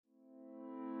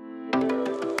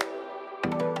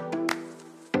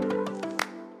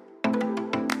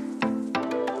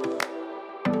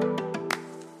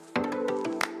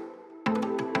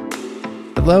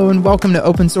Hello and welcome to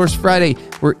Open Source Friday,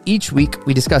 where each week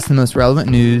we discuss the most relevant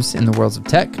news in the worlds of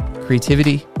tech,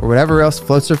 creativity, or whatever else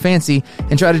floats our fancy,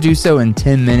 and try to do so in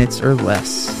 10 minutes or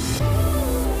less.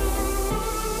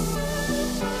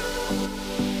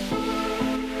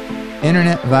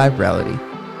 Internet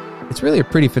virality. It's really a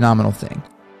pretty phenomenal thing.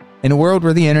 In a world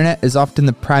where the internet is often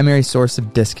the primary source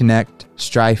of disconnect,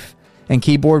 strife, and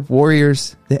keyboard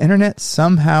warriors, the internet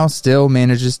somehow still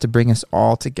manages to bring us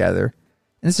all together.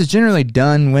 And this is generally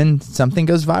done when something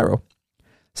goes viral.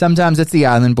 Sometimes it's the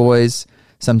Island Boys,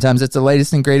 sometimes it's the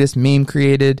latest and greatest meme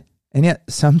created, and yet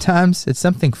sometimes it's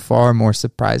something far more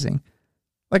surprising.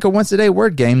 Like a once-a-day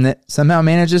word game that somehow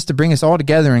manages to bring us all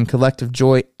together in collective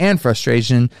joy and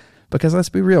frustration, because let's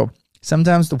be real,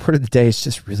 sometimes the word of the day is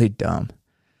just really dumb.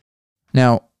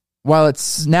 Now, while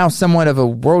it's now somewhat of a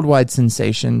worldwide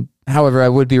sensation, however, I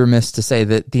would be remiss to say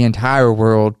that the entire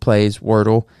world plays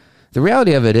Wordle. The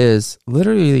reality of it is,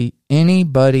 literally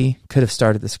anybody could have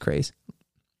started this craze.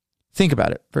 Think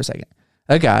about it for a second.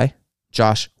 A guy,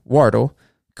 Josh Wardle,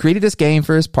 created this game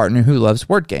for his partner who loves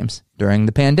word games during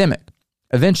the pandemic.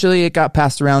 Eventually, it got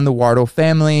passed around the Wardle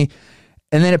family,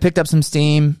 and then it picked up some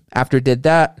steam. After it did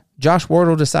that, Josh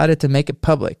Wardle decided to make it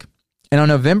public. And on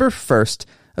November 1st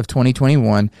of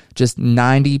 2021, just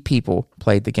 90 people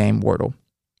played the game Wordle.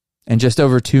 And just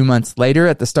over 2 months later,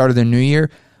 at the start of the new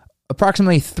year,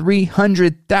 approximately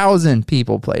 300,000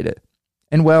 people played it.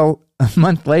 And well, a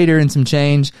month later and some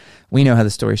change, we know how the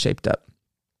story shaped up.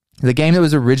 The game that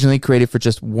was originally created for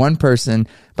just one person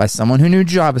by someone who knew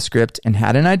JavaScript and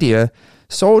had an idea,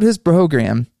 sold his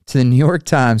program to the New York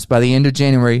Times by the end of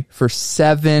January for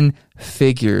 7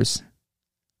 figures.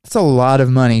 That's a lot of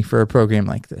money for a program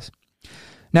like this.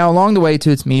 Now, along the way to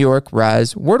its meteoric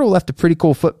rise, Wordle left a pretty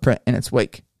cool footprint in its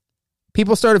wake.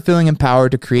 People started feeling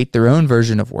empowered to create their own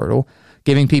version of Wordle,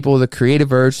 giving people the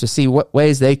creative urge to see what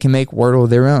ways they can make Wordle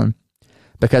their own.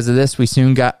 Because of this, we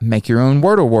soon got Make Your Own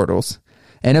Wordles,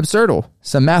 and Absurdle,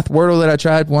 some math Wordle that I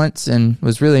tried once and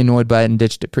was really annoyed by it and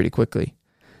ditched it pretty quickly.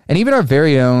 And even our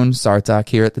very own Sartak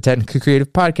here at the Technically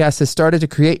Creative Podcast has started to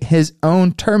create his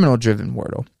own terminal-driven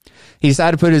Wordle. He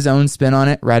decided to put his own spin on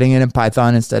it, writing it in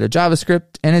Python instead of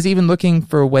JavaScript, and is even looking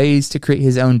for ways to create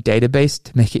his own database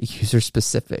to make it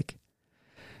user-specific.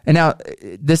 And now,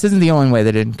 this isn't the only way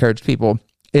that it encouraged people.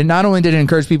 It not only did it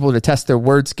encourage people to test their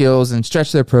word skills and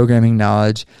stretch their programming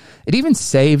knowledge, it even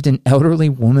saved an elderly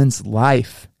woman's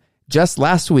life. Just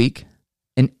last week,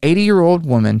 an 80-year-old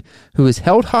woman who was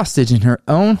held hostage in her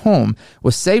own home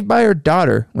was saved by her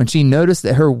daughter when she noticed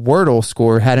that her Wordle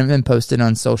score hadn't been posted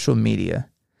on social media.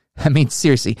 I mean,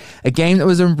 seriously, a game that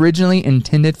was originally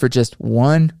intended for just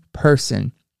one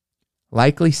person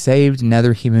likely saved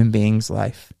another human being's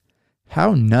life.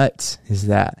 How nuts is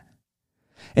that?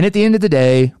 And at the end of the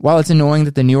day, while it's annoying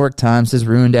that the New York Times has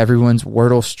ruined everyone's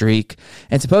Wordle streak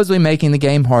and supposedly making the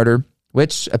game harder,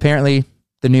 which apparently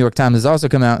the New York Times has also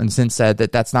come out and since said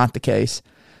that that's not the case,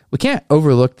 we can't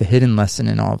overlook the hidden lesson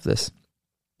in all of this.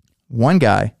 One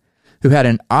guy who had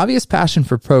an obvious passion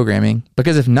for programming,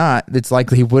 because if not, it's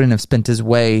likely he wouldn't have spent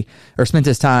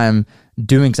his time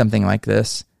doing something like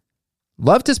this,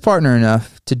 loved his partner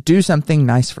enough to do something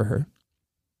nice for her.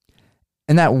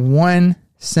 And that one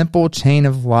simple chain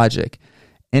of logic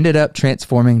ended up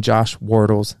transforming Josh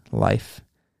Wardle's life,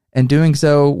 and doing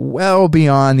so well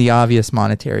beyond the obvious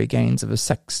monetary gains of a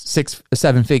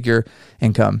 7-figure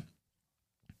income.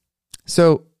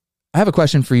 So I have a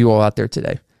question for you all out there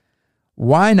today.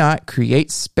 Why not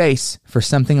create space for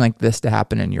something like this to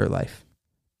happen in your life?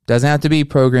 Doesn't have to be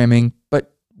programming,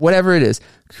 but whatever it is,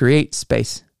 create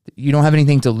space. You don't have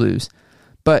anything to lose,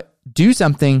 but do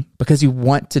something because you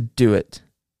want to do it.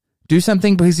 Do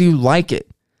something because you like it.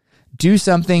 Do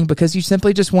something because you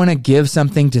simply just want to give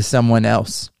something to someone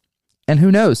else. And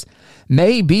who knows,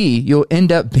 maybe you'll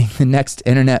end up being the next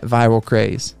internet viral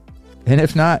craze. And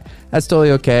if not, that's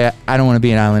totally okay. I don't want to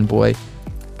be an island boy.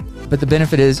 But the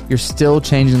benefit is you're still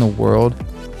changing the world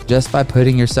just by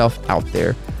putting yourself out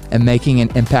there and making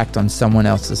an impact on someone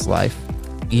else's life,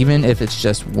 even if it's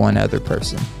just one other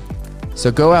person.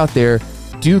 So go out there,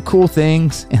 do cool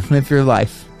things, and live your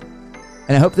life.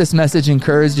 And I hope this message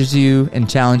encourages you and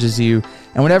challenges you.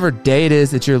 And whatever day it is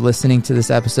that you're listening to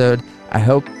this episode, I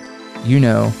hope you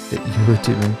know that you are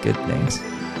doing good things.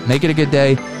 Make it a good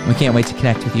day. We can't wait to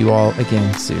connect with you all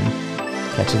again soon.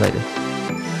 Catch you later.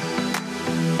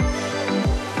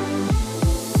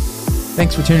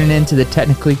 Thanks for tuning in to the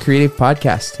Technically Creative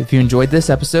Podcast. If you enjoyed this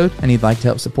episode and you'd like to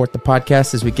help support the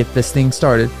podcast as we get this thing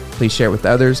started, please share it with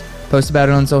others, post about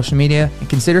it on social media, and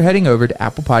consider heading over to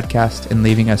Apple Podcasts and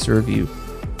leaving us a review.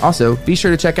 Also, be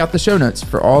sure to check out the show notes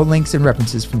for all links and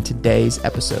references from today's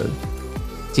episode.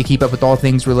 To keep up with all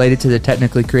things related to the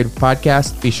Technically Creative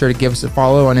Podcast, be sure to give us a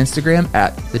follow on Instagram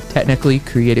at the Technically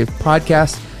Creative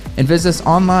Podcast and visit us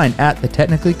online at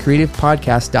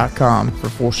thetechnicallycreativepodcast.com for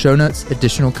full show notes,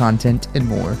 additional content, and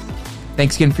more.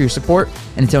 Thanks again for your support,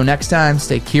 and until next time,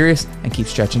 stay curious and keep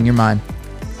stretching your mind.